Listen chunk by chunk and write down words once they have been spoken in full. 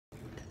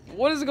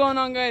What is going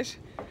on, guys?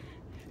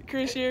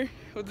 Chris here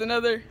with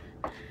another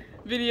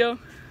video.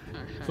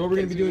 So what we're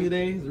going to be doing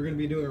today is we're going to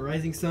be doing a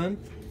rising sun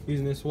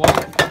using this white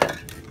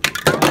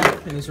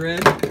and this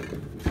red.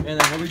 And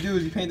then what we do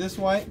is we paint this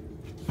white,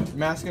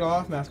 mask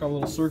off a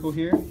little circle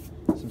here,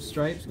 some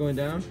stripes going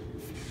down,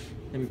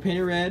 and we paint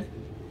it red,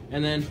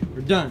 and then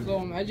we're done.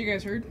 So as you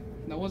guys heard,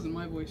 that wasn't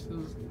my voice. That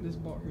was this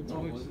bot heard's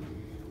voice.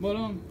 But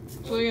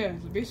so yeah,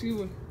 so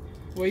basically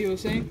what he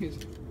was saying is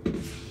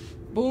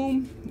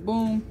boom,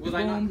 boom, Was boom,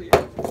 I not clear?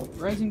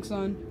 rising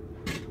sun,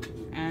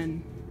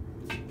 and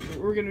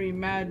we're gonna be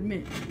mad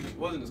mint. It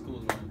wasn't as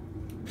cool as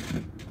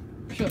mine.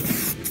 Shut up.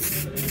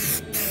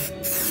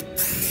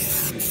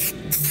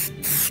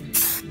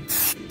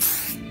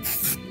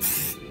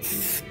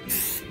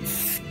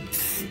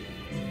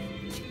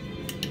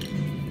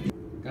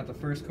 Got the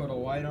first coat of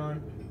white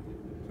on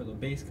for the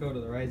base coat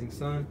of the rising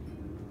sun.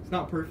 It's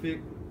not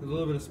perfect. There's a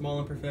little bit of small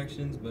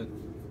imperfections, but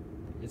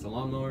it's a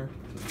lawnmower,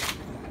 so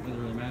it doesn't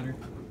really matter.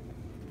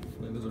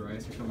 There's a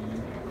ricer coming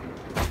in.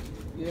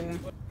 Yeah.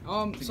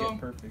 To So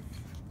get perfect.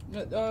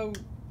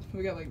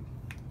 we got like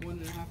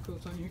 1.5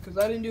 coats on here because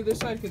I didn't do this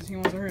side because he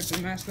wants to hurry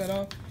to mask that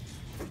off.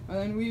 And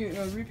then we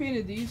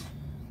repainted these,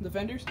 the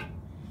fenders,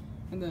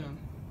 and then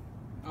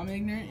I'm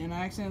ignorant and I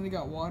accidentally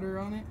got water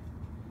on it.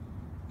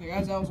 Like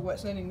as I was wet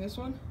sanding this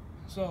one,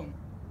 so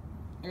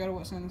I gotta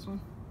wet sand this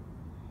one.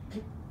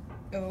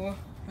 LOL.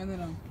 And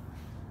then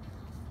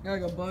got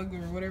like a bug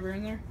or whatever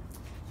in there.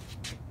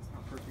 It's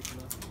not perfect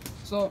enough.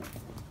 So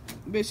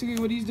basically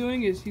what he's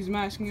doing is he's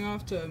masking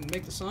off to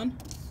make the sun.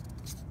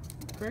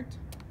 Correct?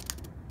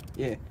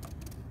 Yeah.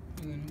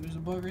 And then there's a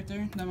bug right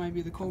there. That might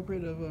be the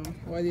culprit of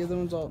why the other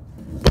one's all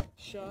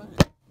shot.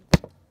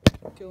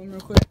 Kill him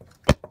real quick.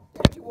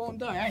 You won't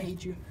die. I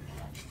hate you.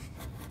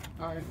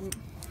 Alright,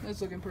 that's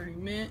looking pretty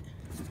mint.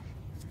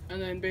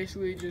 And then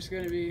basically just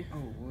gonna be.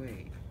 Oh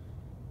wait.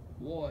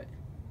 What?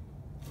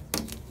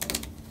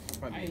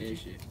 Probably an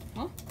issue.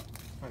 Huh?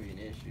 Probably an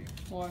issue.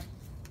 Why?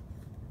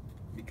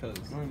 Because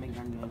it only makes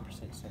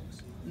 99%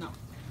 sense. No.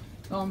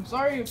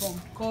 Sorry if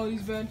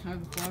quality's bad. I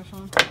have the flash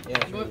on. Yeah,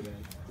 it's really bad.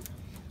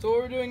 So what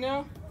we're doing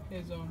now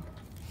is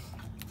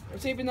we're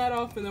taping that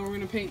off, and then we're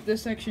gonna paint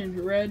this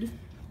section red.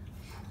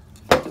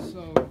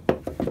 So,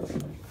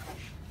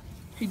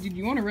 hey, dude,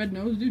 you want a red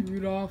nose, dude?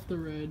 Rudolph the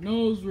red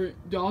nose. Dude,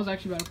 I was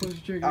actually about to push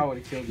the trigger. I would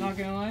have killed you. Not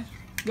gonna lie.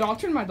 Dude, I'll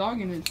turn my dog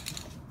in it.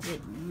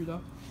 Wait,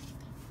 Rudolph.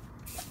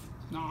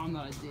 No, I'm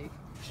not a dick.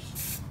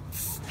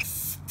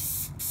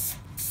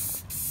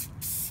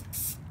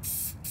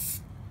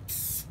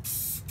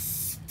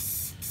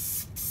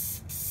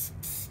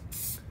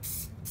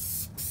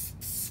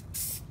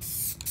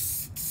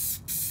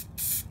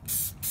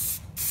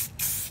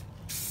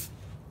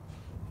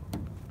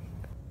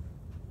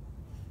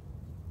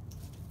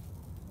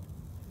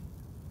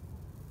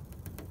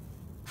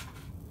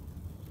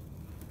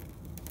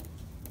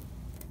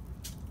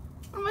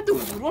 What am I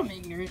doing, dude? I'm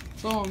ignorant.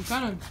 So I'm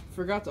kind of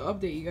forgot to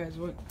update you guys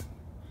what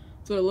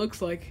it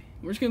looks like.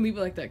 We're just gonna leave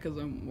it like that because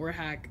we're a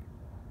hack.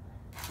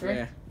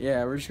 Right?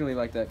 Yeah, we're just gonna leave it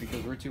like that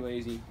because we're too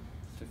lazy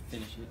to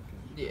finish it.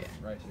 Yeah.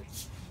 Right.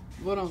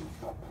 But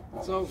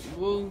so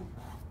we'll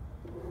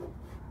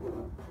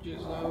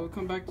just we'll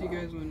come back to you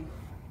guys when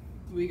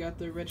we got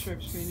the red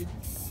stripes painted.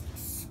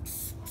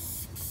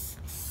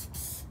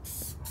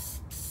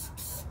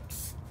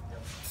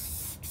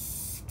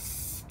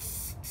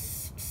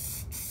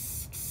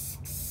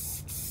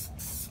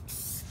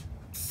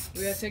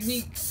 We got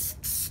technique.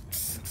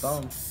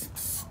 Thumb.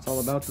 It's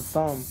all about the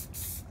thumb.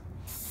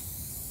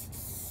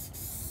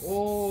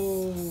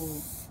 Oh.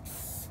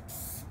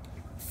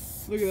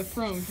 Look at the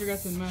front. We forgot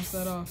to mask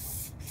that off.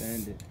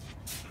 Sand it.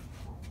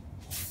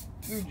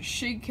 Dude,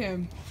 shake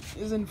cam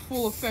is in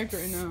full effect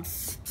right now.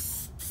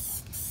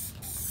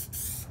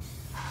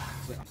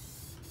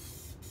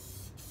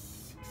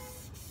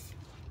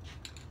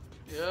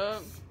 Yeah.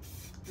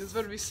 This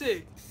better be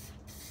sick.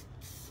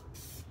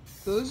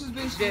 So this is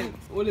basically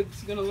what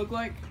it's gonna look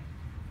like.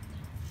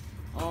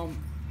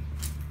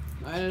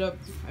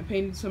 I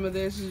painted some of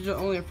this. This is just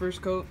only a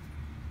first coat.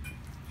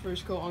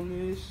 First coat on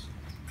this.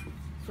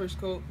 First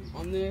coat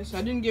on this.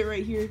 I didn't get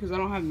right here because I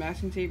don't have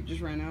masking tape.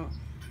 Just ran out.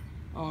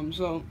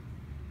 So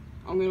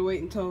I'm gonna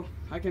wait until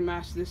I can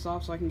mask this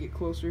off so I can get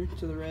closer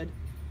to the red,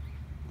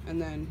 and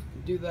then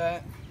do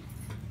that,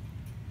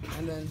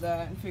 and then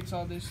that, and fix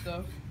all this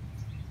stuff.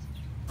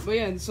 But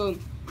yeah, so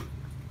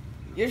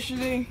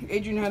yesterday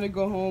Adrian had to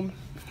go home,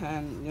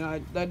 and I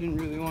didn't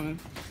really want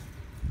to.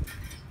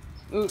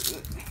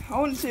 I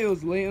wouldn't say it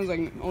was late. It was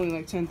like only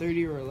like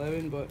 10:30 or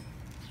 11, but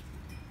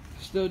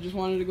still just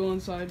wanted to go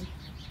inside.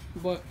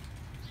 But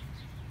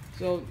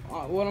so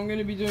what I'm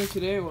gonna be doing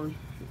today, or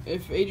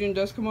if Adrian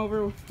does come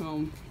over,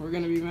 we're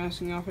gonna be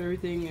masking off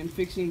everything and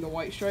fixing the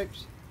white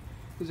stripes,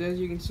 because as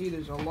you can see,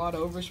 there's a lot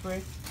of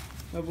overspray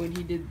of when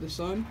he did the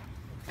sun,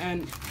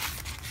 and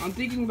I'm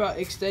thinking about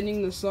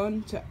extending the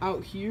sun to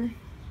out here,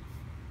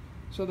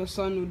 so the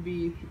sun would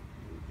be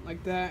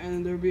like that, and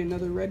then there would be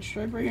another red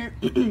stripe right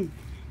here.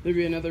 There'd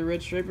be another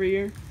red stripe right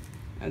here,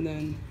 and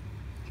then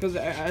because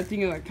I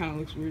think it like kind of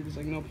looks weird. There's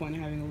like no point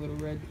in having a little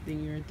red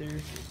thingy right there.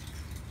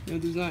 You know,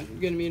 there's not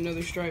gonna be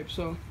another stripe.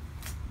 So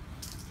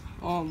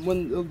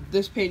when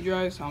this paint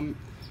dries, and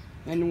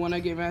when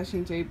I get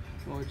masking tape,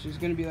 which is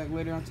gonna be like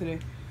later on today,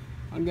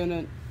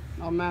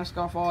 I'll mask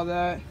off all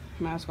that,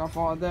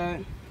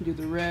 do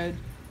the red,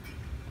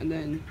 and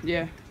then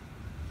yeah.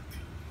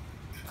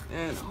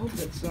 And I hope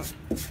that's not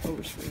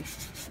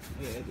overspray.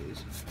 Yeah, it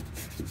is.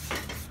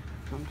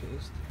 Come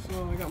taste.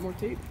 So I got more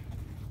tape.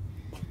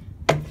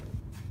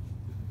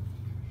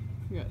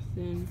 We got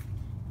thin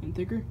and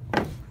thicker,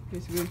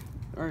 basically.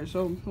 All right.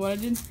 So what I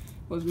did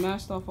was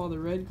masked off all the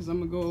red because I'm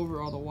gonna go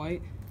over all the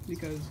white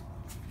because,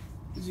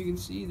 as you can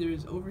see,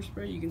 there's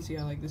overspray. You can see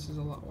how like this is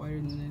a lot whiter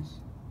than this.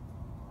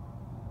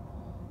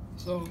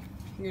 So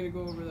I'm gonna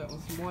go over that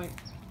with some white.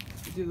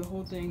 Do the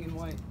whole thing in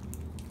white.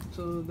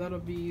 So that'll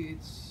be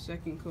its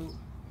second coat,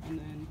 and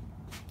then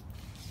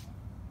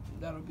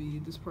that'll be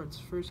this part's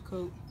first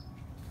coat.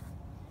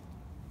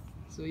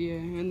 So yeah,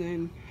 and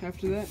then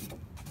after that,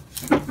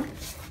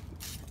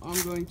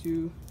 I'm going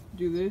to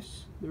do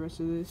this, the rest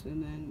of this,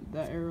 and then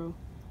that arrow,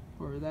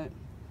 or that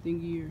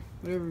thingy, or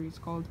whatever it's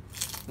called,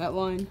 that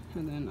line,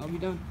 and then I'll be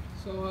done.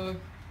 So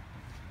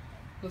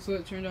that's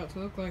what it turned out to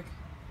look like.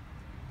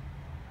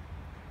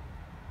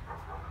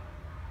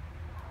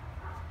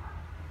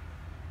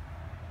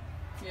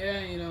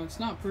 Yeah, you know, it's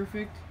not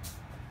perfect,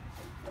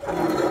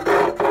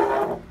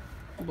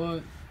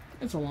 but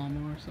it's a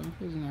lawnmower, so it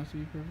doesn't have to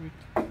be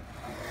perfect.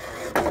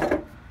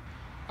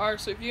 Alright,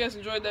 so if you guys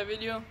enjoyed that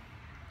video,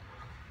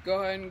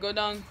 go ahead and go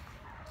down,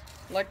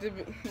 like the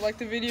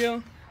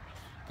video,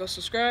 go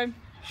subscribe,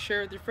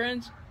 share with your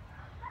friends.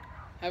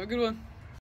 Have a good one.